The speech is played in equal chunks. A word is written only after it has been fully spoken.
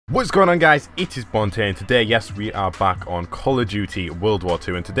What's going on, guys? It is Bond here, and today, yes, we are back on Call of Duty World War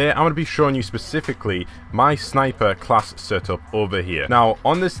II, and today I'm going to be showing you specifically my sniper class setup over here. Now,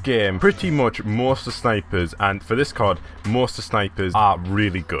 on this game, pretty much most of the snipers, and for this COD, most of the snipers are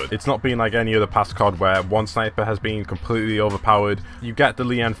really good. It's not been like any other past COD where one sniper has been completely overpowered. You get the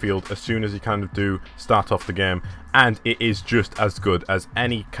Lee Enfield as soon as you kind of do start off the game, and it is just as good as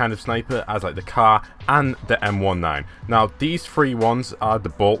any kind of sniper, as like the Kar and the M19. Now, these three ones are the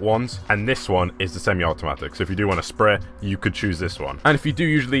bolt ones, and this one is the semi-automatic. So if you do want to spray, you could choose this one. And if you do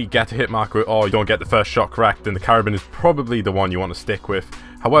usually get a hit marker or you don't get the first shot correct, then the carabin is probably the one you want to stick with.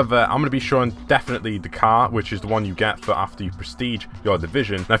 However, I'm going to be showing definitely the Kar, which is the one you get for after you prestige your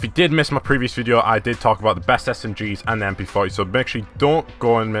division. Now, if you did miss my previous video, I did talk about the best SMGs and the MP40, so make sure you don't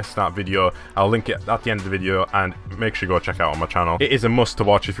go and miss that video. I'll link it at the end of the video, and make sure you go check out on my channel. It is a must to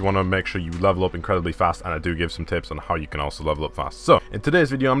watch if you want to make sure you level up incredibly fast, and I do give some tips on how you can also level up fast. So, in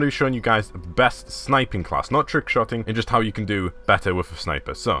today's video, I'm going to be showing you guys the best sniping class, not trick shotting, and just how you can do better with a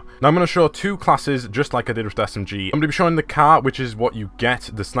sniper. So, now I'm going to show two classes, just like I did with the SMG. I'm going to be showing the Kar, which is what you get,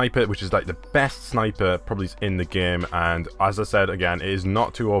 the sniper, which is like the best sniper probably in the game, and as I said again, it is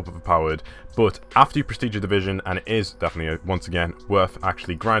not too overpowered, but after you prestige your division, and it is definitely once again worth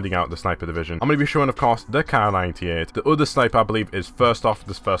actually grinding out the sniper division. I'm going to be showing, of course, the Kar98. The other sniper, I believe, is first off,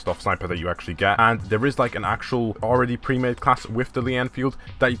 this first off sniper that you actually get, and there is like an actual already pre-made class with the Lee Enfield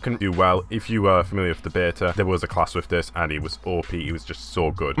that you can do well. If you are familiar with the beta, there was a class with this, and it was OP. It was just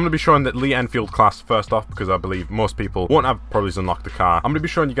so good. I'm going to be showing the Lee Enfield class first off, because I believe most people won't have probably unlocked the Kar. I'm going to be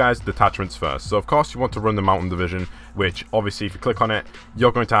showing you guys the attachments first. So of course you want to run the mountain division, which obviously if you click on it,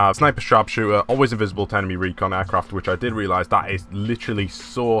 you're going to have sniper, sharpshooter, always invisible to enemy recon aircraft, which I did realize that is literally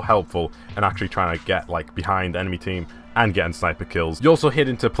so helpful in actually trying to get like behind enemy team and getting sniper kills. You also hit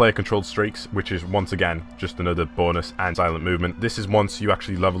into player controlled streaks, which is once again just another bonus, and silent movement. This is once you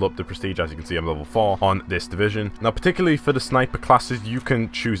actually level up the prestige. As you can see, I'm level 4 on this division. Now, particularly for the sniper classes, you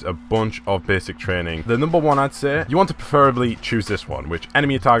can choose a bunch of basic training. The number one, I'd say, you want to preferably choose this one, which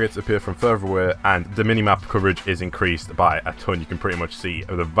enemy targets appear from further away, and the minimap coverage is increased by a ton. You can pretty much see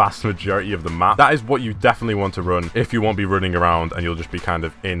the vast majority of the map. That is what you definitely want to run if you won't be running around and you'll just be kind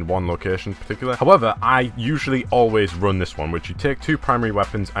of in one location in particular. However, I usually always run this one, which you take two primary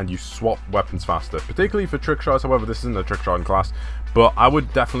weapons and you swap weapons faster, particularly for trick shots. However, this isn't a trick shotting class, but I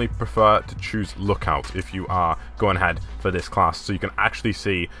would definitely prefer to choose lookout if you are going ahead for this class, so you can actually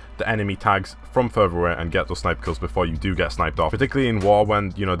see the enemy tags from further away and get those sniper kills before you do get sniped off, particularly in war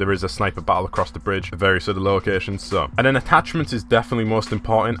when, you know, there is a sniper battle across the bridge at various other locations. So, and then attachments is definitely most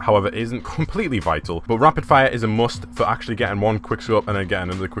important, however it isn't completely vital, but rapid fire is a must for actually getting one quick scope and then getting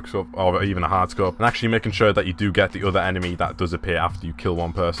another quick scope or even a hard scope, and actually making sure that you do get the other enemy that does appear after you kill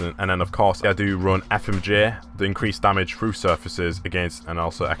one person. And then of course I do run FMJ, the increased damage through surfaces against, and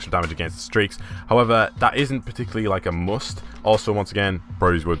also extra damage against the streaks. However, that isn't particularly like a must. Also, once again,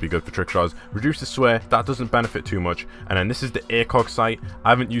 bros would be good for trick shots. Reduce the sway, that doesn't benefit too much. And then this is the ACOG sight. I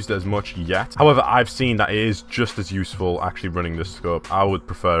haven't used it as much yet. However, I've seen that it is just as useful actually running this scope. I would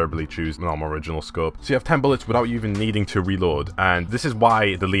preferably choose the normal original scope. So you have 10 bullets without you even needing to reload. And this is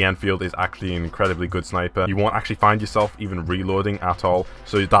why the Lee Enfield is actually an incredibly good sniper. You won't actually find yourself even reloading at all.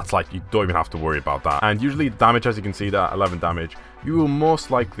 So that's like, you don't even have to worry about that. And usually the damage, as you can see, that 11 damage, you will most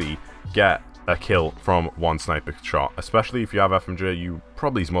likely get a kill from one sniper shot. Especially if you have FMJ, you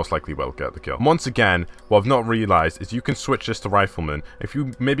probably most likely will get the kill. Once again, what I've not realized is you can switch this to rifleman. If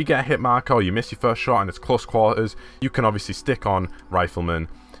you maybe get a hit marker or you miss your first shot and it's close quarters, you can obviously stick on rifleman,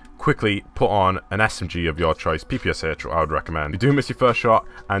 quickly put on an SMG of your choice, PPSH I would recommend. You do miss your first shot,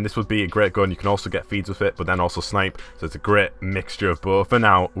 and this would be a great gun. You can also get feeds with it, but then also snipe, so it's a great mixture of both. For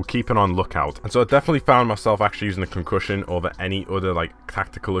now, we're keeping on lookout. And so I definitely found myself actually using a concussion over any other like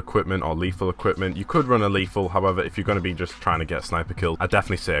tactical equipment or lethal equipment. You could run a lethal, however, if you're going to be just trying to get sniper kills, I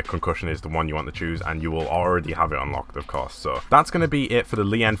definitely say a concussion is the one you want to choose, and you will already have it unlocked, of course. So that's going to be it for the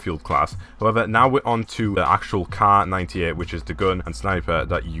Lee Enfield class. However, now we're on to the actual Kar98, which is the gun and sniper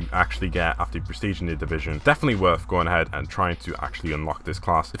that you actually get after prestiging the division. Definitely worth going ahead and trying to actually unlock this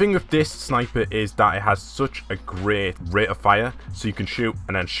class. The thing with this sniper is that it has such a great rate of fire, so you can shoot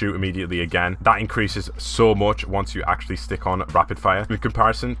and then shoot immediately again. That increases so much once you actually stick on rapid fire. In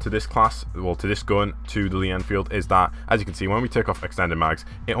comparison to this class, well, to this gun, to the Lee Enfield, is that, as you can see, when we take off extended mags,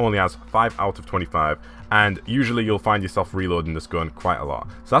 it only has 5 out of 25, and usually you'll find yourself reloading this gun quite a lot.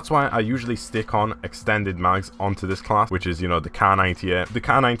 So that's why I usually stick on extended mags onto this class, which is, you know, the Kar98. The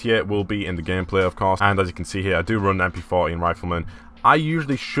Kar98 will be in the gameplay, of course, and as you can see here, I do run MP40 and rifleman. I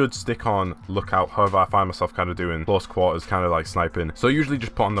usually should stick on lookout, however I find myself kind of doing close quarters, kind of like sniping. So I usually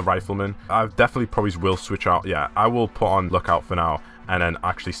just put on the rifleman. I definitely probably will switch out. Yeah, I will put on lookout for now, and then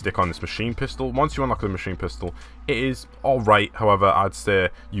actually stick on this machine pistol. Once you unlock the machine pistol, it is alright. However, I'd say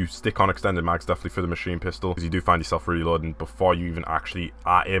you stick on extended mags definitely for the machine pistol, because you do find yourself reloading before you even actually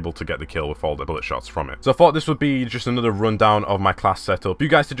are able to get the kill with all the bullet shots from it. So I thought this would be just another rundown of my class setup for you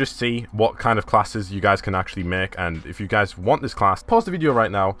guys to just see what kind of classes you guys can actually make. And if you guys want this class, pause the video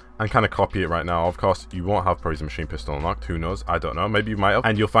right now and kind of copy it right now. Of course, you won't have probably the machine pistol unlocked, who knows, I don't know, maybe you might have,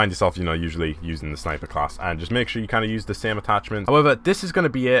 and you'll find yourself, you know, usually using the sniper class, and just make sure you kind of use the same attachments. However, this is going to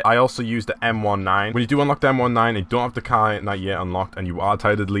be it. I also use the M19. When you do unlock the M19 and you don't have the Kar98k unlocked and you are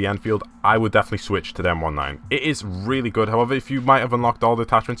tired of the Lee Enfield, I would definitely switch to the M19. It is really good. However, if you might have unlocked all the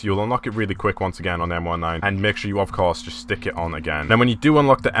attachments, you'll unlock it really quick once again on the M19, and make sure you of course just stick it on again. Then when you do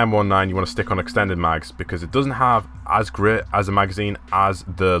unlock the M19, you want to stick on extended mags, because it doesn't have as great as a magazine as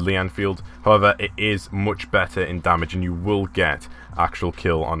the Lee Enfield. However, it is much better in damage, and you will get actual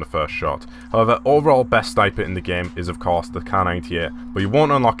kill on the first shot. However, overall best sniper in the game is of course the Kar98k, but you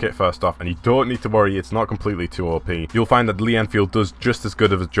won't unlock it first off, and you don't need to worry, it's not completely too OP. You'll find that the Lee Enfield does just as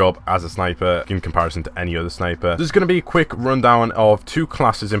good of a job as a sniper in comparison to any other sniper. This is going to be a quick rundown of two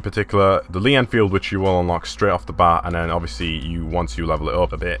classes in particular, the Lee Enfield, which you will unlock straight off the bat, and then obviously once you level it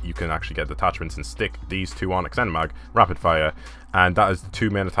up a bit, you can actually get the attachments and stick these two on: extended mag, rapid fire. And that is the two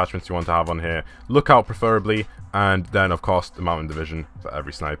main attachments you want to have on here. Lookout preferably, and then of course the mountain division for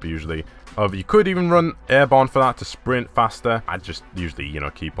every sniper usually. You could even run airborne for that to sprint faster. I just usually, you know,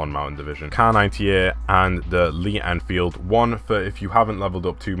 keep on mountain division. Kar98k and the Lee Enfield, one for if you haven't leveled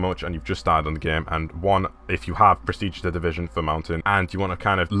up too much and you've just started on the game, and one if you have prestige the division for mountain and you want to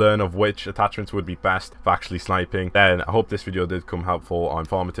kind of learn of which attachments would be best for actually sniping. Then I hope this video did come helpful or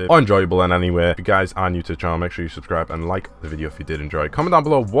informative or enjoyable in any way. If you guys are new to the channel, make sure you subscribe and like the video if you did enjoy. Comment down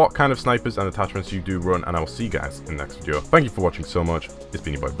below what kind of snipers and attachments you do run, and I will see you guys in the next video. Thank you for watching so much. It's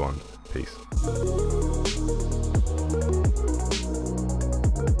been your boy Bond. Peace.